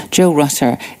Jill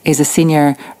Rutter is a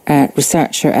senior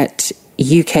researcher at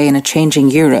UK in a Changing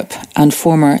Europe and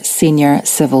former senior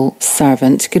civil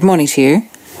servant. Good morning to you.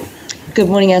 Good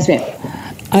morning, Asmi.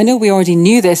 I know we already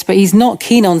knew this, but he's not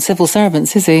keen on civil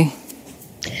servants, is he?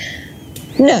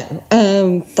 No,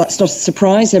 that's not a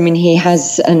surprise. I mean, he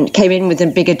has and came in with a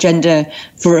big agenda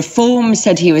for reform,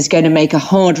 said he was going to make a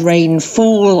hard rain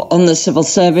fall on the civil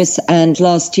service. And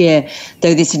last year,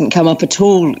 though this didn't come up at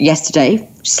all yesterday,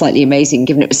 slightly amazing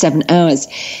given it was 7 hours,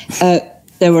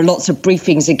 there were lots of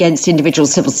briefings against individual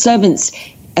civil servants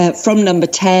from Number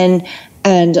 10.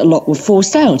 And a lot were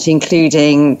forced out,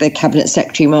 including the Cabinet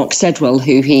Secretary, Mark Sedwill,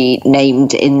 who he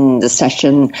named in the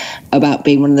session about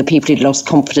being one of the people who'd lost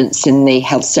confidence in the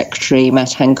Health Secretary,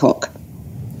 Matt Hancock.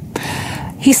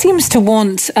 He seems to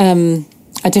want a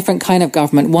different kind of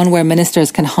government, one where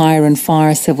ministers can hire and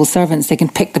fire civil servants. They can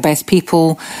pick the best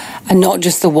people and not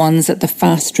just the ones that the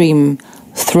fast stream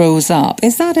throws up.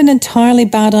 Is that an entirely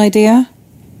bad idea?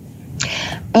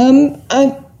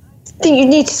 I think you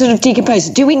need to sort of decompose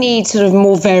it. Do we need sort of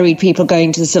more varied people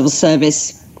going to the civil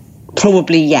service?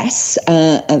 Probably yes.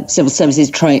 Civil service is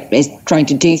trying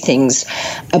to do things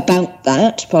about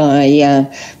that.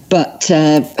 But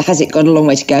has it got a long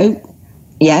way to go?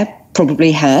 Yeah,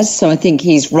 probably has. So I think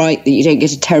he's right that you don't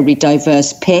get a terribly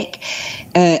diverse pick.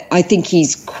 I think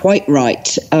he's quite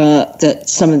right that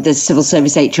some of the civil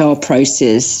service HR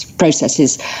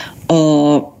processes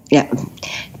are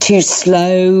too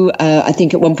slow. I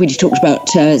think at one point he talked about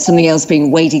something else being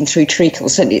wading through treacle.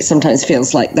 Certainly it sometimes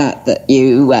feels like that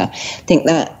you think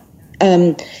that.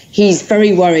 He's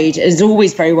very worried, is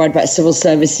always very worried about civil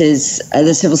services,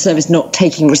 the civil service not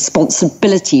taking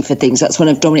responsibility for things. That's one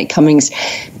of Dominic Cummings'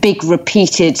 big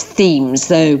repeated themes,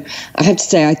 though I have to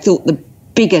say I thought the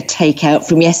bigger takeout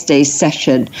from yesterday's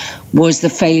session was the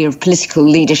failure of political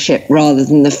leadership rather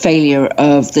than the failure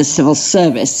of the civil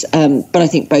service. But I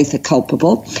think both are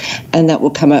culpable, and that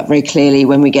will come out very clearly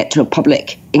when we get to a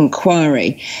public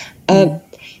inquiry.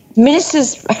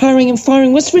 Ministers hiring and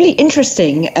firing, what's really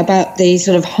interesting about the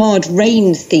sort of hard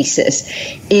rain thesis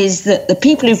is that the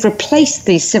people who've replaced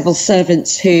these civil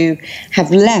servants who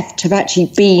have left have actually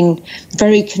been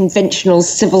very conventional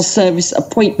civil service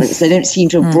appointments. They don't seem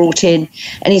to have brought in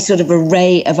any sort of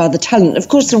array of other talent. Of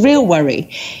course, the real worry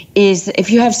is that if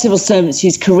you have civil servants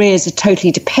whose careers are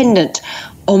totally dependent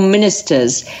on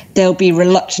ministers, they'll be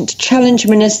reluctant to challenge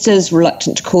ministers,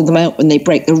 reluctant to call them out when they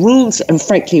break the rules. And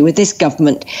frankly, with this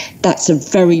government, that's a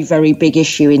very, very big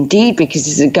issue indeed, because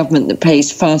it's a government that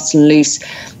plays fast and loose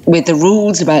with the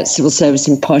rules about civil service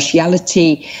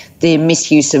impartiality, the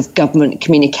misuse of government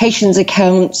communications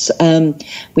accounts.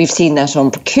 We've seen that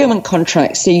on procurement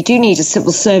contracts. So you do need a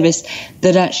civil service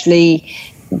that actually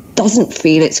doesn't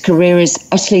feel its career is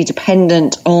utterly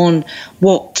dependent on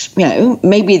what,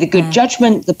 maybe the good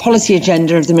judgment, the policy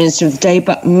agenda of the Minister of the day,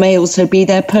 but may also be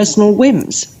their personal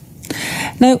whims.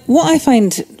 Now, what I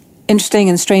find interesting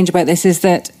and strange about this is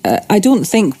that I don't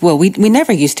think, we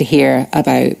never used to hear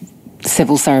about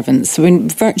civil servants. I mean,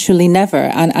 virtually never.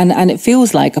 And it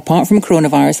feels like, apart from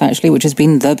coronavirus, actually, which has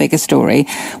been the biggest story,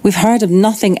 we've heard of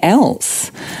nothing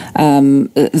else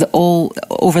all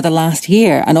over the last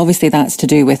year. And obviously that's to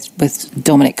do with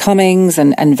Dominic Cummings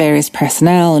and various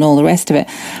personnel and all the rest of it.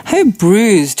 How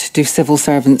bruised do civil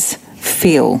servants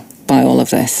feel by all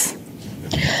of this?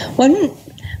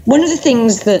 One of the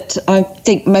things that I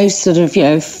think most sort of,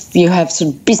 if you have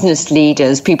sort of business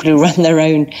leaders, people who run their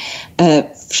own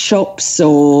shops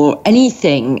or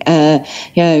anything,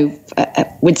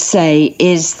 would say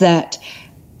is that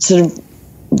sort of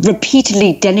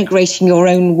repeatedly denigrating your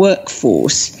own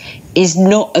workforce is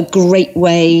not a great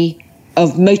way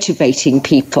of motivating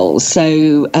people.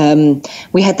 So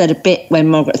we had that a bit when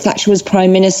Margaret Thatcher was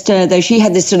Prime Minister, though she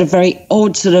had this sort of very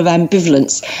odd sort of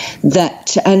ambivalence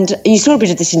that, and you saw a bit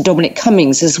of this in Dominic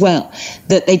Cummings as well,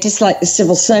 that they dislike the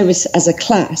civil service as a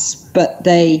class, but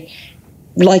they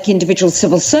like individual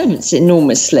civil servants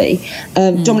enormously.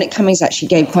 Dominic Cummings actually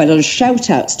gave quite a lot of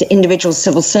shout-outs to individual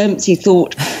civil servants he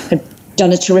thought had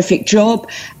done a terrific job.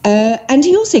 And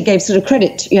he also gave sort of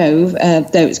credit,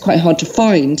 though it's quite hard to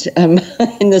find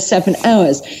in the 7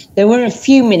 hours. There were a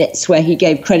few minutes where he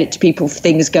gave credit to people for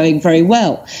things going very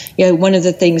well. One of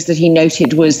the things that he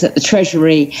noted was that the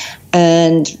Treasury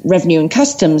and Revenue and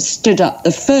Customs stood up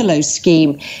the furlough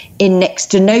scheme in next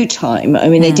to no time. I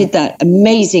mean, they did that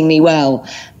amazingly well.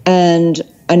 And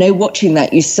I know watching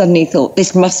that, you suddenly thought,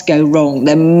 this must go wrong.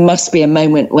 There must be a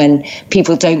moment when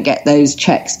people don't get those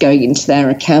checks going into their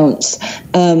accounts.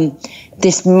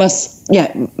 This must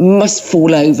must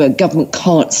fall over. Government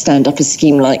can't stand up a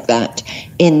scheme like that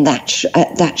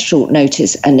at that short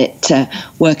notice and it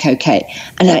work okay.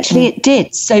 And actually it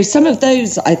did. So some of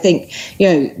those, I think,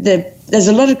 there's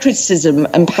a lot of criticism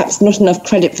and perhaps not enough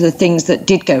credit for the things that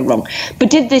did go wrong. But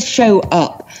did this show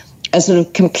up a sort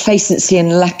of complacency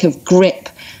and lack of grip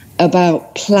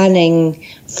about planning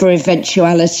for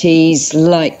eventualities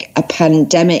like a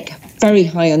pandemic, very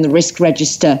high on the risk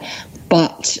register,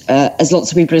 but as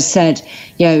lots of people have said,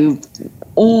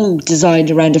 all designed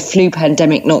around a flu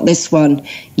pandemic, not this one?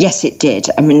 Yes, it did.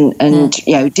 I mean, and,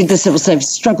 did the civil service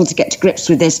struggle to get to grips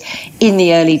with this in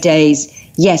the early days?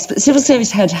 Yes, but the civil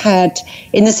service had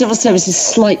in the civil service's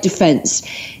slight defence,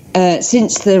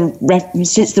 since the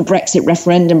Brexit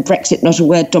referendum, Brexit not a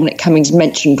word Dominic Cummings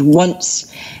mentioned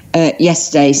once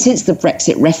yesterday, since the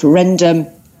Brexit referendum,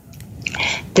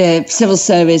 the civil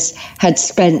service had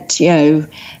spent,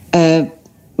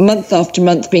 month after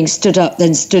month being stood up,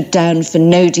 then stood down for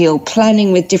no deal,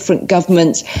 planning with different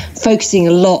governments, focusing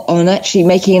a lot on actually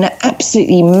making an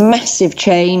absolutely massive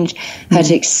change, had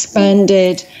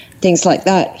expanded, things like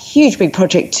that. Huge big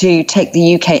project to take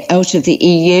the UK out of the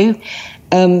EU,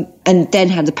 and then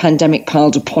had the pandemic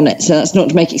piled upon it. So that's not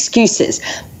to make excuses,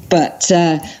 but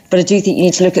I do think you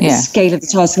need to look at the scale of the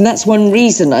task, and that's one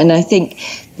reason. And I think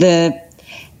the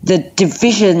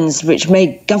divisions which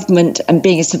made government and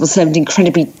being a civil servant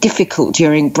incredibly difficult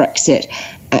during Brexit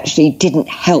actually didn't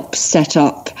help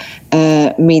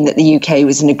mean that the UK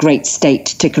was in a great state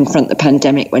to confront the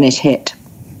pandemic when it hit.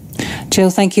 Jill,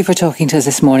 thank you for talking to us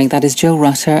this morning. That is Jill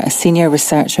Rutter, a senior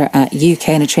researcher at UK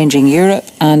and a Changing Europe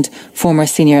and former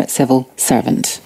senior civil servant.